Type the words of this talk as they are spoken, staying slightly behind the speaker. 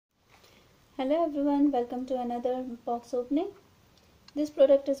Hello everyone, welcome to another box opening. This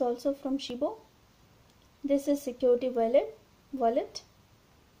product is also from tschibo. This is security wallet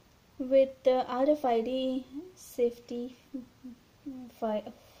with RFID safety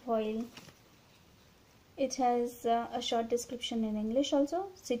foil. It has a short description in English also.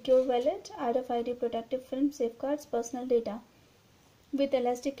 Secure wallet, RFID protective film safeguards personal data with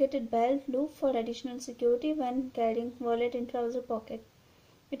elasticated belt loop for additional security when carrying wallet in trouser pocket.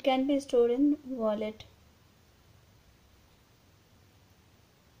 It can be stored in wallet.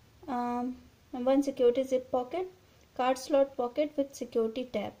 And one security zip pocket, card slot pocket with security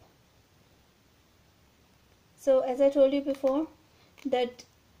tab. So as I told you before that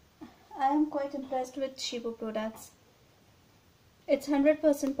I am quite impressed with tschibo products. It's 100%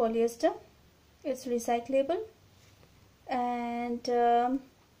 polyester, it's recyclable, and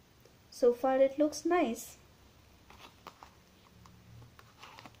so far it looks nice.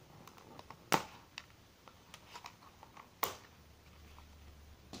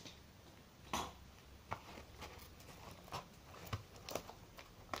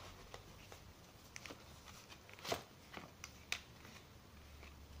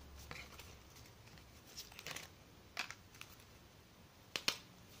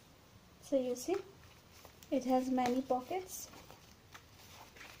 So you see, it has many pockets.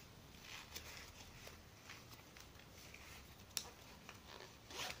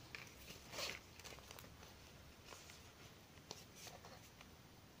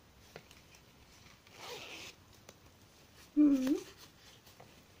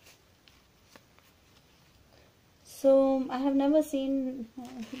 So I have never seen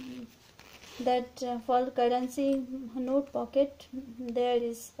that for currency note pocket there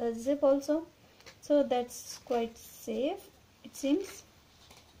is a zip also, so that's quite safe it seems,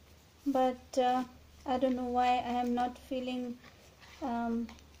 but I don't know why I am not feeling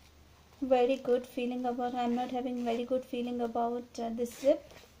very good feeling about I'm not having very good feeling about this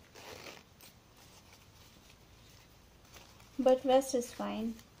zip, but rest is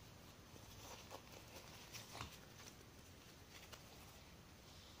fine.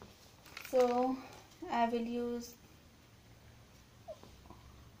 So I will use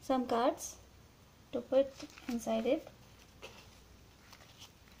some cards to put inside it.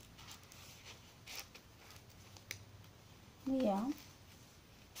 Yeah.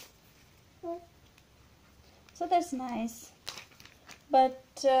 So that's nice. But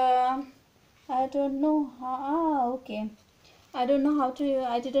I don't know how. Okay. I don't know how to.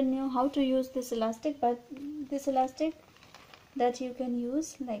 I didn't know how to use this elastic, but this elastic that you can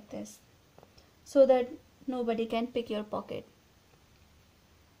use like this, so that nobody can pick your pocket.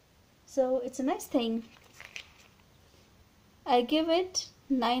 So it's a nice thing. I give it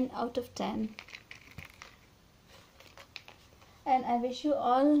 9 out of 10. And I wish you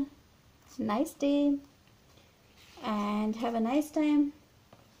all a nice day and have a nice time.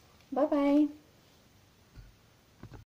 Bye bye.